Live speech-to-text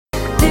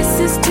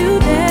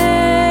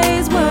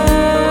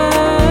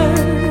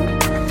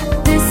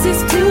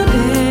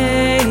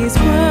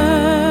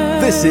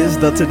This is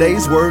the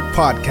Today's Word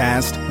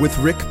podcast with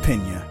Rick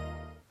Pena.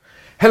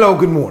 Hello,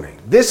 good morning.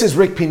 This is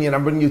Rick Pena and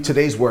I'm bringing you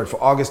today's word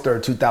for August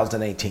 3rd,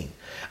 2018.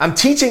 I'm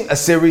teaching a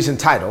series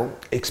entitled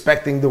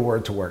Expecting the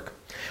Word to Work,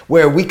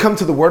 where we come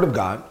to the Word of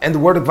God, and the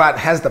Word of God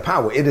has the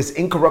power. It is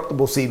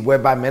incorruptible seed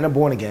whereby men are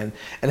born again,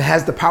 and it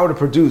has the power to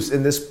produce,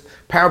 in this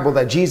parable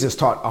that Jesus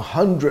taught,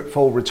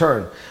 100-fold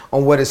return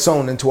on what is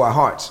sown into our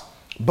hearts.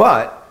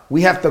 But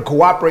we have to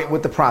cooperate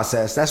with the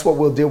process. That's what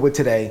we'll deal with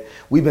today.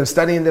 We've been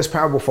studying this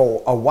parable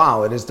for a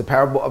while. It is the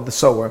parable of the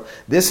sower.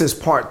 This is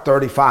part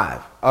 35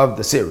 of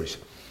the series.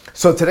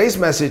 So today's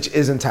message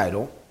is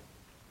entitled,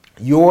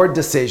 Your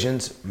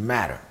Decisions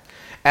Matter.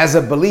 As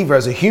a believer,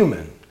 as a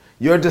human,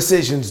 your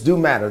decisions do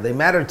matter. They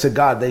matter to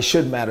God. They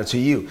should matter to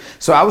you.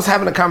 So I was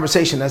having a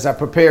conversation as I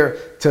prepare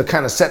to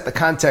kind of set the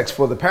context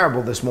for the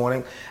parable this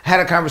morning. I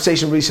had a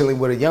conversation recently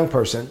with a young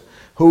person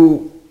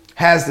who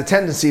has the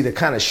tendency to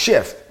kind of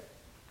shift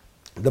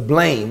the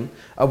blame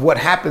of what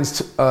happens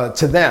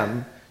to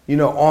them,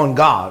 on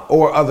God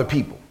or other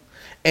people.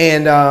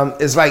 And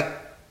it's like,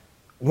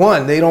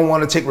 one, they don't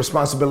want to take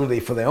responsibility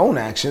for their own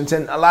actions.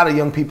 And a lot of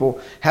young people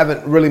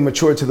haven't really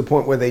matured to the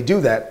point where they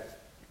do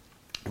that.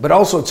 But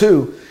also,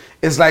 too,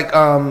 it's like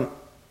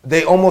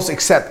they almost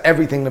accept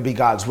everything to be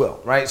God's will,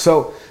 right?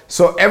 So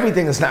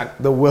everything is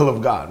not the will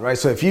of God, right?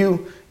 So if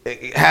you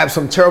have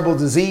some terrible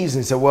disease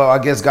and say, well, I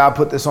guess God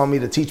put this on me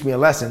to teach me a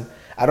lesson.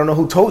 I don't know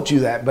who told you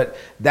that, but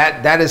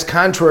that is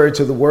contrary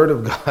to the word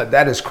of God.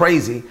 That is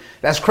crazy.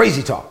 That's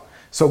crazy talk.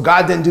 So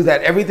God didn't do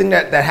that. Everything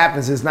that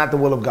happens is not the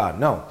will of God.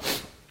 No.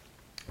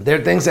 There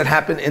are things that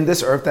happen in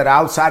this earth that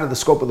are outside of the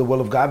scope of the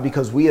will of God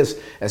because we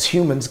as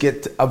humans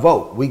get a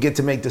vote. We get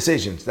to make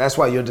decisions. That's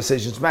why your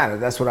decisions matter.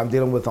 That's what I'm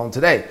dealing with on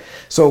today.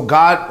 So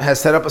God has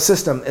set up a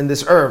system in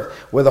this earth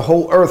where the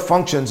whole earth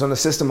functions on a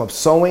system of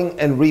sowing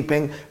and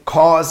reaping,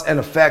 cause and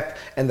effect,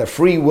 and the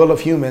free will of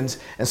humans.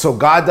 And so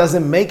God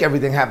doesn't make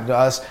everything happen to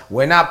us.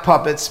 We're not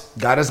puppets.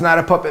 God is not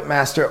a puppet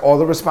master. All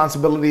the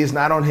responsibility is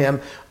not on him.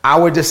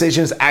 Our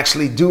decisions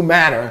actually do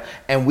matter,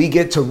 and we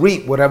get to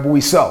reap whatever we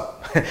sow.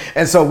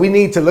 And so we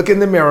need to look in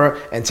the mirror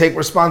and take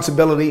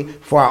responsibility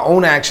for our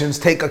own actions,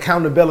 take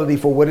accountability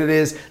for what it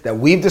is that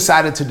we've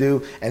decided to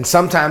do, and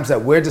sometimes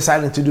that we're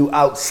deciding to do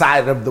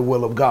outside of the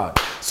will of God.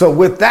 So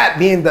with that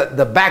being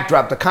the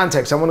backdrop, the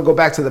context, I want to go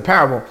back to the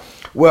parable.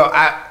 Well,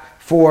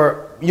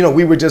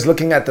 we were just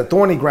looking at the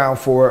thorny ground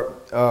for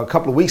a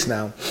couple of weeks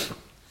now,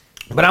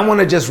 but I want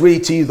to just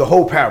read to you the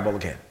whole parable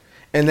again.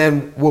 And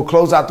then we'll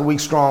close out the week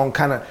strong,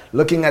 kind of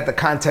looking at the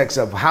context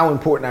of how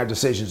important our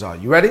decisions are.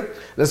 You ready?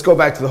 Let's go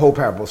back to the whole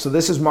parable. So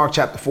this is Mark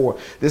chapter 4.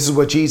 This is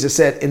what Jesus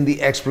said in the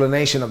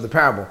explanation of the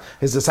parable.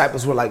 His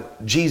disciples were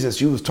like,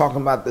 Jesus, you was talking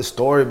about this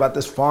story about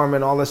this farm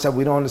and all this stuff.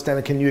 We don't understand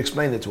it. Can you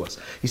explain it to us?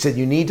 He said,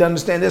 you need to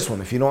understand this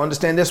one. If you don't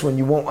understand this one,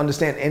 you won't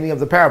understand any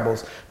of the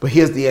parables. But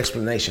here's the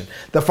explanation.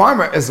 The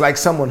farmer is like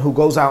someone who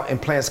goes out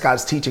and plants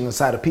God's teaching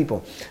inside of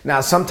people.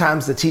 Now,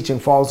 sometimes the teaching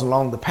falls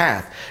along the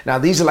path. Now,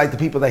 these are like the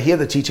people that hear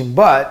the teaching,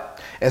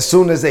 but as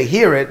soon as they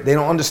hear it, they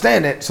don't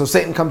understand it. So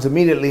Satan comes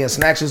immediately and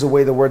snatches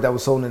away the word that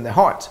was sown in their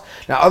hearts.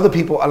 Now, other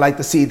people are like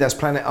the seed that's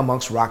planted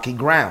amongst rocky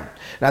ground.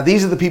 Now,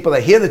 these are the people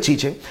that hear the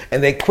teaching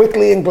and they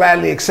quickly and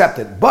gladly accept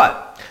it,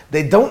 but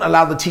they don't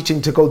allow the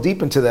teaching to go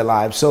deep into their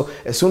lives. So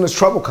as soon as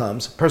trouble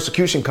comes,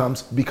 persecution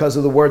comes because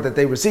of the word that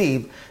they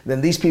receive,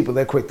 then these people,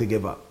 they're quick to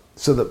give up.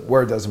 So the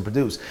word doesn't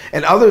produce.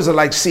 And others are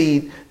like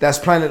seed that's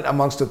planted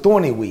amongst the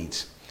thorny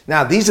weeds.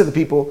 Now, these are the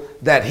people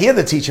that hear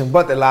the teaching,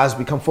 but their lives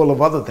become full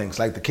of other things,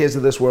 like the kids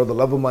of this world, the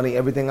love of money,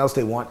 everything else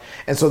they want.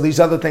 And so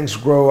these other things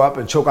grow up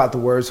and choke out the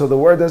word, so the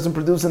word doesn't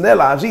produce in their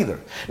lives either.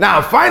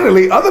 Now,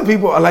 finally, other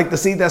people are like the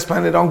seed that's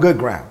planted on good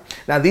ground.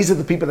 Now, these are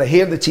the people that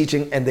hear the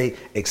teaching and they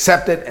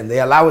accept it and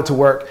they allow it to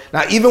work.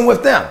 Now, even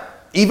with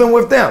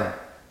them,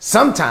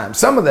 sometimes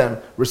some of them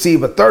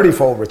receive a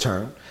 30-fold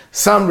return.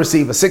 Some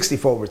receive a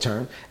 60-fold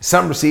return.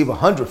 Some receive a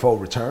 100-fold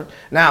return.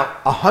 Now,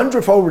 a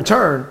 100-fold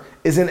return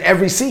is in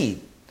every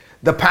seed.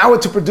 The power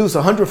to produce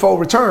a 100-fold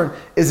return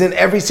is in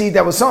every seed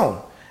that was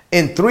sown.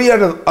 In 3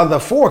 of the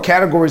 4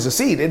 categories of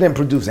seed, it didn't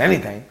produce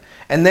anything.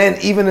 And then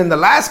even in the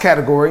last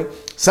category,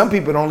 some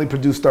people only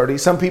produce 30,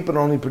 some people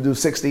only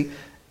produce 60,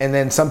 and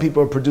then some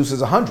people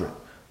produces 100.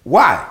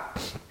 Why?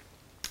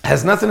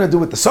 Has nothing to do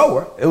with the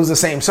sower. It was the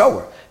same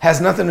sower.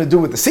 Has nothing to do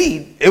with the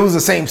seed. It was the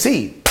same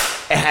seed.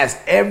 It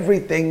has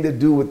everything to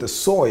do with the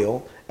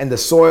soil, and the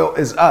soil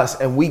is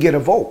us, and we get a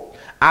vote.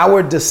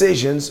 Our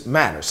decisions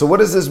matter. So what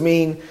does this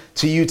mean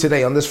to you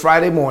today on this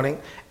Friday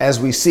morning as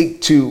we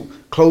seek to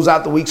close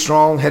out the week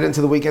strong, head into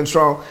the weekend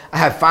strong? I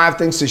have 5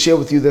 things to share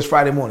with you this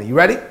Friday morning. You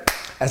ready?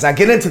 As I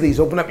get into these,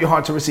 open up your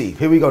heart to receive.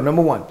 Here we go.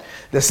 Number 1,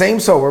 the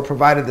same sower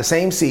provided the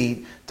same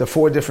seed to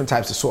 4 different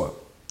types of soil.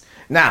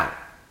 Now,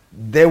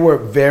 there were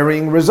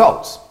varying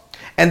results,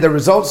 and the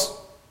results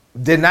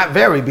did not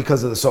vary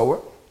because of the sower.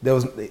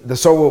 The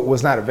sower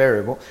was not a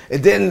variable.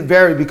 It didn't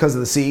vary because of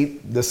the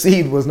seed. The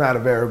seed was not a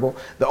variable.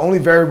 The only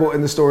variable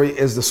in the story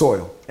is the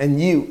soil. And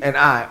you and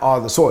I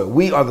are the soil.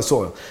 We are the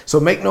soil. So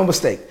make no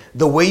mistake.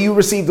 The way you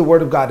receive the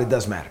word of God, it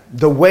does matter.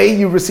 The way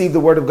you receive the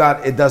word of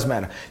God, it does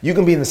matter. You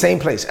can be in the same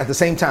place at the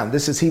same time.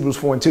 This is Hebrews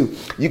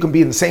 4:2. You can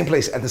be in the same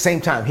place at the same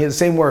time. Hear the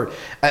same word.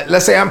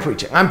 Let's say I'm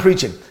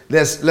preaching.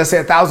 Let's say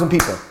 1,000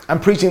 people. I'm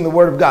preaching the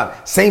word of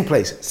God. Same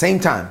place, same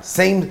time,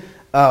 same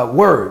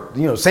word,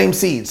 same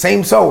seed,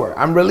 same sower.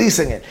 I'm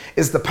releasing it.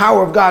 It's the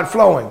power of God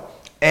flowing,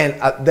 and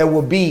there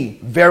will be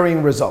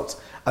varying results.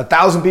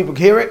 1,000 people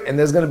hear it, and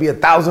there's going to be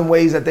 1,000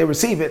 ways that they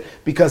receive it,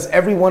 because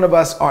every one of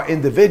us are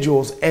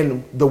individuals,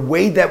 and the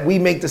way that we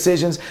make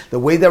decisions, the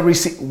way that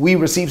we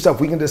receive stuff,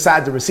 we can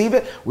decide to receive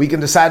it, we can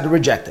decide to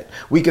reject it,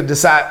 we can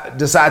decide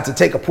to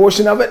take a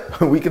portion of it,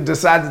 we can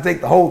decide to take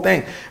the whole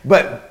thing.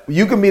 But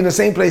you can be in the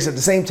same place at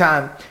the same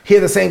time, hear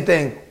the same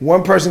thing,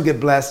 one person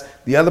get blessed,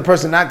 the other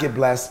person not get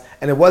blessed,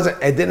 and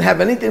it didn't have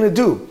anything to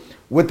do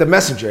with the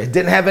messenger. It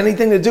didn't have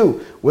anything to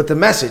do with the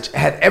message. It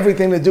had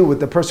everything to do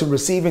with the person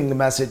receiving the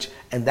message,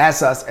 and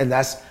that's us, and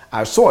that's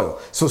our soil.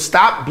 So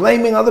stop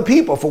blaming other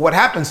people for what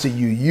happens to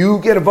you. You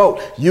get a vote.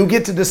 You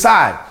get to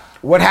decide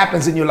what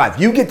happens in your life.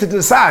 You get to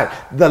decide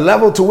the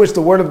level to which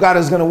the word of God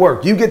is going to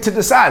work. You get to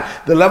decide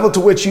the level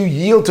to which you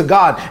yield to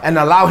God and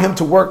allow him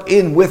to work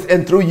in, with,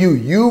 and through you.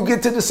 You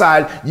get to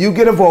decide. You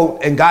get a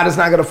vote, and God is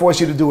not going to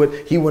force you to do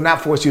it. He will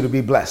not force you to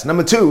be blessed.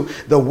 Number two,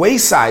 the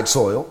wayside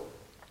soil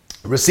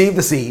received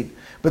the seed,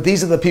 but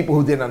these are the people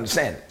who didn't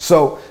understand it.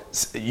 So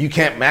you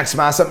can't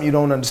maximize something you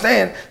don't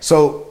understand.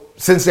 So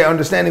since their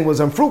understanding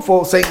was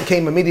unfruitful, Satan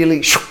came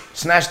immediately,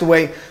 snatched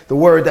away the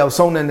word that was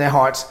sown in their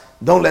hearts.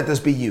 Don't let this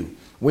be you.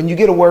 When you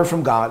get a word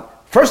from God,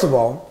 first of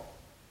all,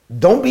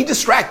 don't be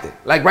distracted.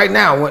 Like right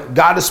now, when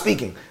God is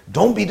speaking,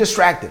 don't be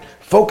distracted.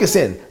 Focus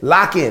in,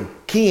 lock in,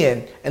 key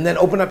in, and then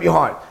open up your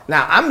heart.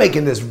 Now, I'm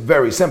making this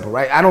very simple,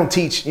 right? I don't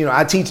teach,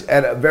 I teach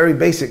at a very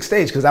basic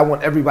stage because I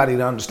want everybody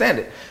to understand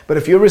it. But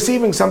if you're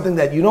receiving something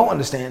that you don't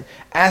understand,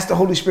 ask the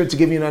Holy Spirit to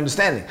give you an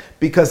understanding.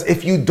 Because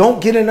if you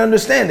don't get an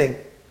understanding,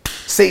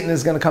 Satan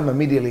is going to come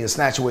immediately and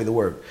snatch away the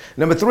word.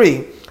 Number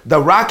three, the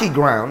rocky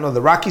ground or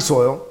the rocky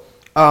soil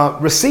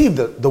received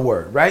the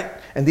word, right?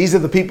 And these are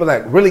the people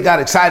that really got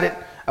excited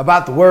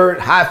about the word,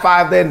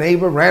 high-fived their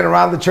neighbor, ran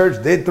around the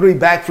church, did 3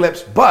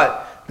 backflips,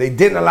 but they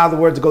didn't allow the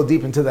word to go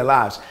deep into their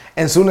lives.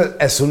 And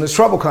as soon as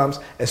trouble comes,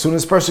 as soon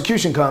as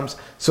persecution comes,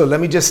 so let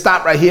me just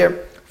stop right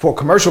here for a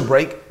commercial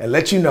break and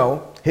let you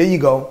know, here you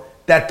go,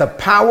 that the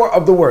power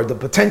of the word, the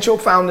potential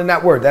found in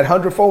that word, that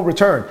 100-fold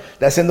return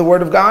that's in the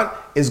word of God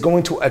is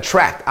going to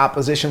attract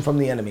opposition from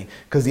the enemy,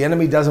 because the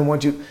enemy doesn't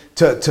want you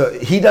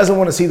he doesn't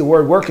want to see the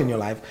word work in your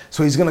life.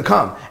 So he's going to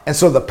come. And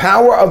so the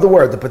power of the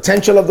word, the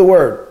potential of the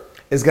word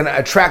is going to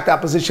attract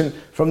opposition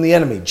from the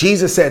enemy.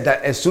 Jesus said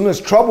that as soon as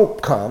trouble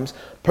comes,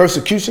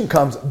 persecution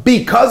comes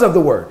because of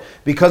the word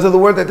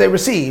that they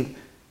received,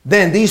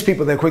 then these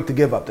people, they're quick to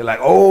give up. They're like,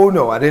 oh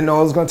no, I didn't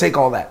know it was going to take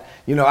all that.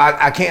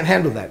 I can't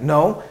handle that.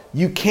 No,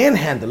 you can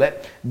handle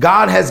it.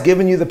 God has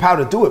given you the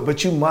power to do it,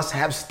 but you must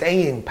have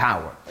staying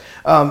power.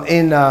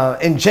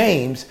 In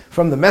James,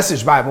 from the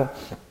Message Bible,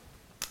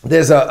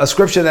 there's a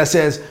scripture that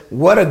says,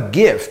 what a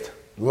gift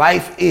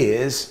life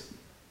is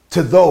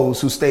to those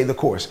who stay the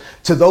course,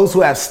 to those who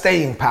have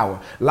staying power.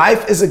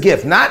 Life is a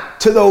gift, not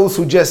to those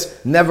who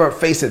just never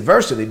face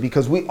adversity,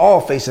 because we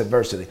all face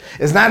adversity.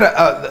 It's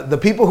not the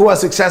people who are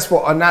successful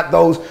are not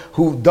those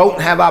who don't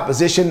have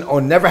opposition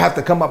or never have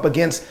to come up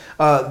against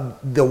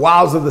the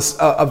wiles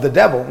of the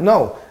devil.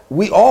 No,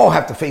 we all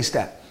have to face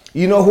that.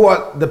 You know who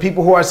are the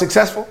people who are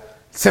successful?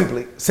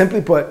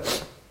 Simply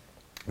put,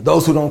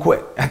 those who don't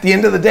quit. At the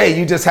end of the day,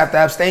 you just have to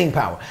have staying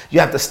power. You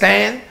have to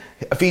stand,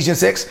 Ephesians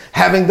 6,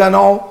 having done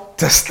all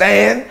to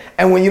stand.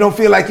 And when you don't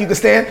feel like you can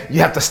stand, you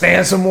have to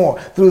stand some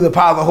more through the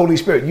power of the Holy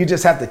Spirit. You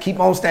just have to keep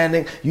on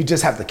standing. You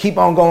just have to keep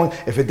on going.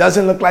 If it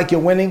doesn't look like you're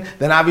winning,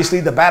 then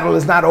obviously the battle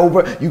is not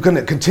over. You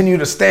can continue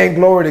to stand.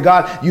 Glory to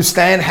God. You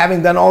stand,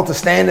 having done all to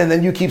stand, and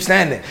then you keep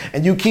standing.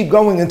 And you keep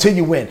going until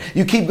you win.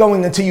 You keep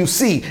going until you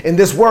see in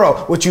this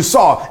world what you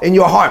saw in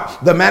your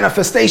heart. The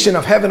manifestation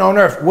of heaven on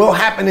earth will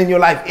happen in your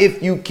life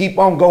if you keep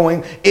on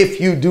going, if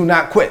you do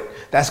not quit.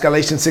 That's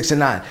Galatians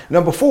 6:9.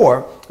 Number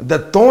 4, the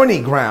thorny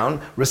ground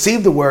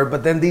received the word,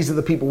 but then these are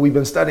the people we've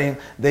been studying.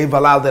 They've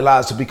allowed their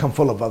lives to become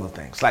full of other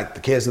things, like the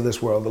cares of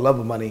this world, the love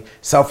of money,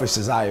 selfish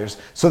desires.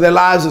 So their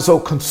lives are so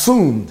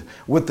consumed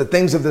with the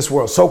things of this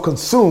world, so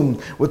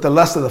consumed with the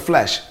lust of the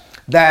flesh,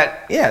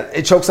 that,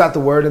 it chokes out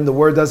the word, and the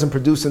word doesn't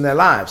produce in their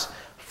lives.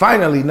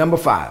 Finally, number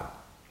 5,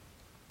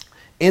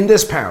 in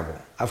this parable,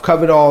 I've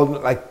covered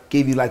all,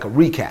 gave you a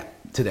recap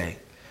today.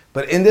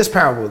 But in this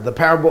parable, the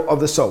parable of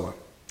the sower,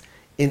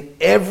 in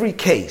every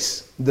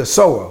case, the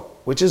sower,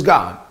 which is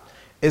God,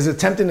 is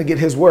attempting to get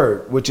his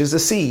word, which is the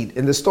seed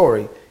in the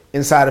story,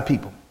 inside of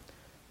people.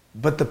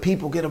 But the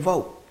people get a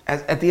vote.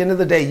 At the end of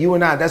the day, you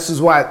and I, this is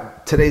why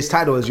today's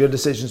title is Your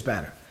Decisions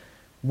Matter.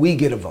 We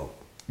get a vote.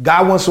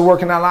 God wants to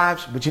work in our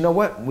lives, but you know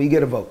what? We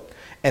get a vote.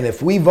 And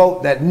if we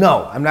vote that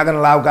no, I'm not going to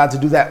allow God to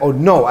do that, or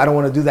no, I don't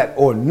want to do that,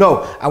 or no,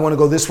 I want to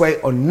go this way,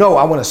 or no,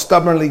 I want to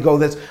stubbornly go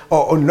this,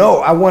 or no,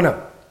 I want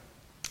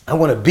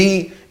to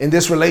be in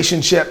this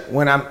relationship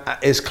when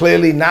it's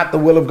clearly not the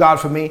will of God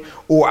for me,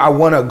 or I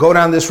want to go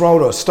down this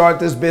road or start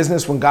this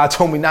business when God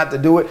told me not to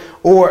do it,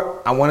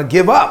 or I want to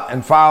give up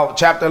and file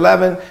Chapter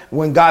 11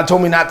 when God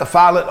told me not to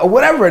file it, or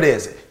whatever it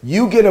is.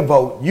 You get a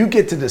vote, you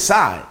get to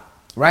decide,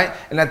 right?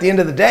 And at the end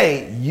of the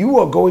day, you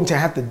are going to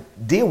have to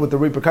deal with the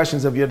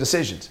repercussions of your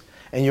decisions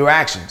and your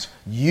actions.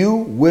 You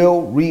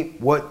will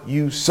reap what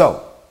you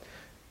sow.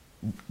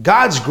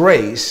 God's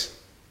grace.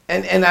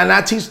 And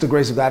I teach the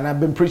grace of God, and I've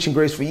been preaching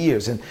grace for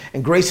years. And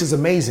grace is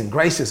amazing.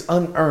 Grace is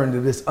unearned.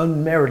 It is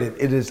unmerited.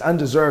 It is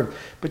undeserved.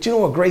 But you know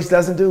what grace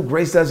doesn't do?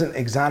 Grace doesn't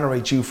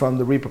exonerate you from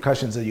the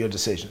repercussions of your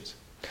decisions.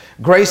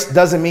 Grace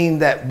doesn't mean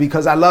that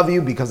because I love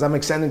you, because I'm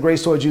extending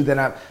grace towards you,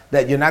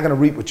 that you're not going to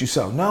reap what you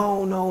sow.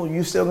 No,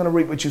 you're still going to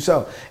reap what you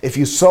sow. If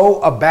you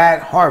sow a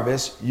bad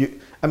harvest,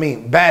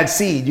 bad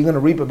seed, you're going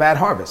to reap a bad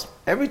harvest.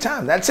 Every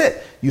time. That's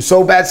it. You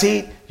sow bad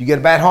seed, you get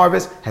a bad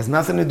harvest. Has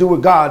nothing to do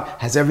with God,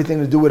 has everything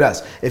to do with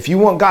us. If you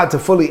want God to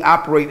fully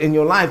operate in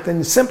your life,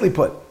 then simply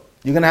put,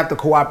 you're going to have to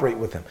cooperate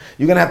with him.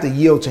 You're going to have to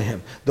yield to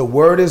him. The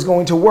word is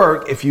going to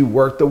work if you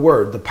work the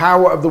word. The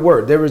power of the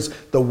word. There is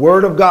the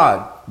word of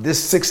God.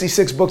 This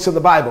 66 books of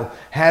the Bible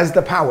has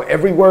the power.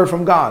 Every word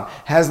from God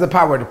has the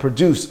power to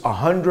produce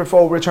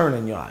 100-fold return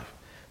in your life.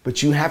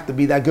 But you have to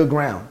be that good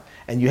ground,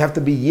 and you have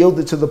to be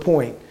yielded to the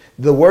point.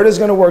 The word is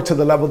going to work to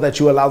the level that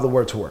you allow the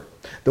word to work.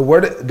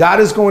 God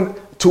is going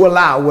to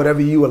allow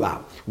whatever you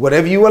allow.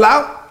 Whatever you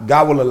allow,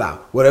 God will allow.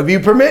 Whatever you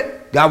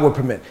permit, God will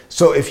permit.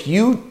 So if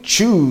you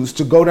choose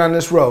to go down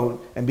this road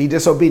and be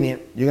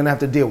disobedient, you're going to have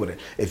to deal with it.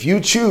 If you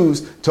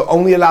choose to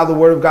only allow the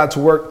word of God to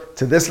work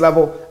to this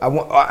level,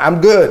 I'm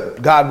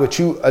good, God, with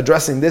you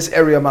addressing this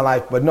area of my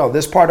life. But no,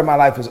 this part of my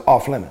life is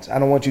off limits. I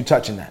don't want you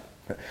touching that.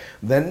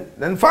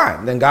 Then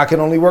fine. Then God can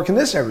only work in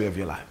this area of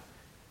your life.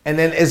 And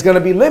then it's going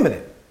to be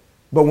limited.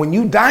 But when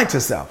you die to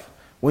self,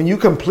 when you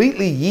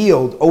completely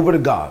yield over to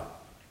God,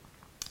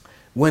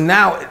 when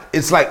now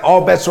it's like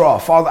all bets are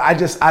off. Father,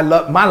 I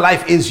love, my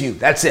life is you.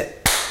 That's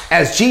it.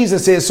 As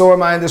Jesus is, so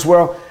am I in this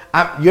world.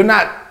 You're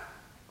not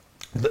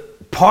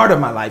part of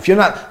my life. You're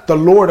not the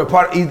Lord of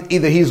part.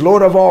 Either he's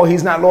Lord of all,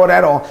 he's not Lord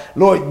at all.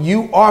 Lord,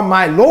 you are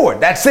my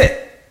Lord. That's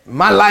it.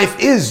 My life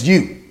is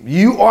you.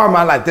 You are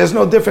my life. There's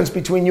no difference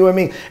between you and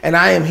me. And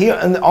I am here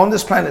on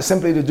this planet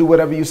simply to do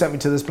whatever you sent me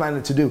to this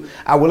planet to do.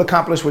 I will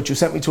accomplish what you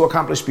sent me to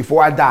accomplish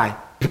before I die.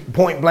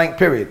 Point blank,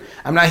 period.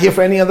 I'm not here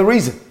for any other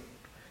reason.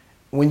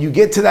 When you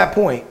get to that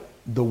point,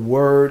 the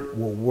word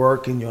will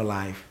work in your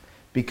life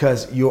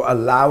because you're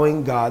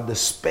allowing God the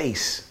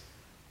space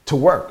to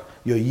work.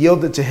 You're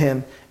yielded to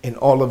him in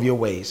all of your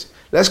ways.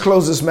 Let's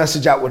close this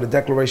message out with a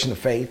declaration of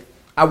faith.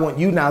 I want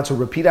you now to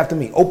repeat after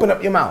me. Open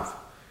up your mouth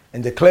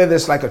and declare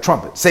this like a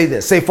trumpet. Say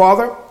this. Say,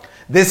 Father,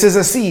 this is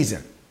a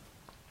season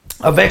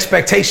of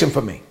expectation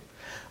for me.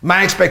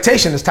 My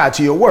expectation is tied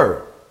to your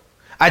word.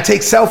 I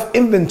take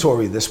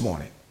self-inventory this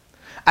morning.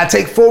 I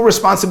take full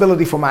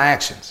responsibility for my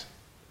actions.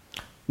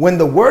 When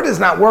the word is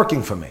not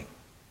working for me,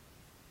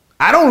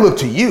 I don't look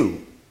to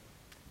you.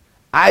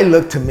 I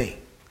look to me.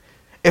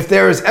 If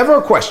there is ever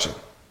a question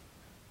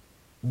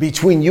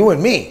between you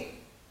and me,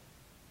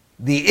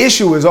 the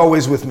issue is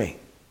always with me.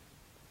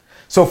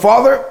 So,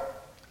 Father,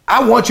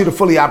 I want you to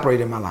fully operate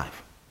in my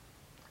life.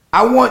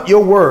 I want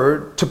your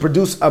word to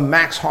produce a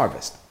max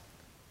harvest.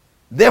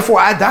 Therefore,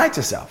 I die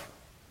to self.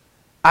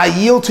 I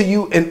yield to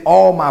you in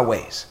all my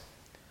ways.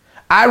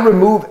 I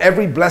remove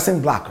every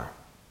blessing blocker.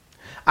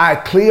 I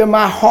clear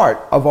my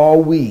heart of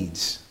all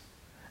weeds.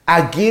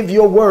 I give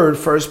your word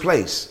first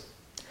place.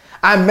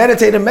 I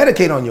meditate and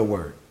medicate on your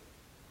word.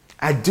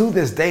 I do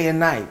this day and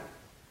night.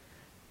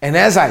 And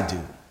as I do,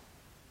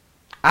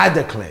 I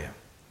declare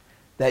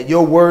that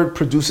your word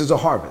produces a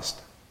harvest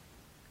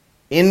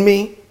in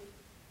me,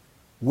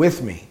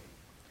 with me,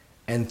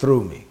 and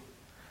through me.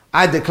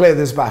 I declare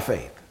this by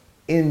faith.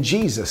 In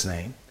Jesus'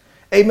 name,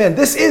 amen.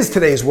 This is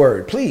today's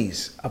word.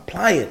 Please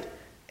apply it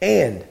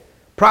and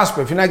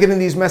prosper. If you're not getting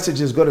these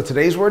messages, go to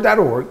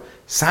todaysword.org,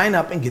 sign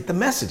up and get the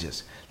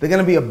messages. They're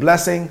going to be a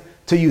blessing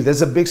to you.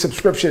 There's a big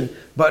subscription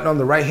button on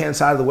the right-hand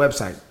side of the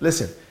website.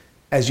 Listen,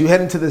 as you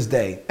head into this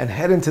day and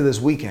head into this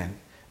weekend,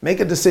 make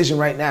a decision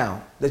right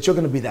now that you're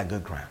going to be that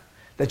good ground,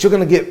 that you're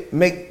going to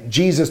make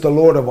Jesus the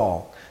Lord of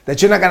all,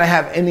 that you're not going to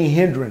have any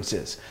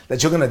hindrances,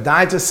 that you're going to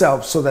die to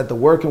self so that the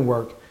word can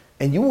work,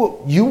 and you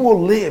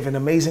will live an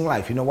amazing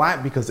life. You know why?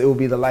 Because it will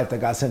be the life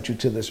that God sent you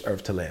to this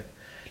earth to live.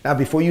 Now,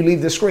 before you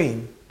leave the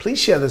screen, please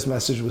share this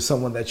message with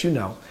someone that you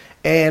know.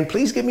 And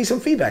please give me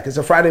some feedback. It's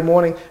a Friday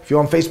morning. If you're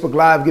on Facebook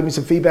Live, give me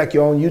some feedback.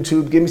 You're on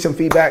YouTube, give me some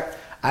feedback.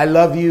 I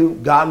love you.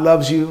 God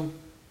loves you.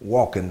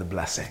 Walk in the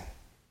blessing.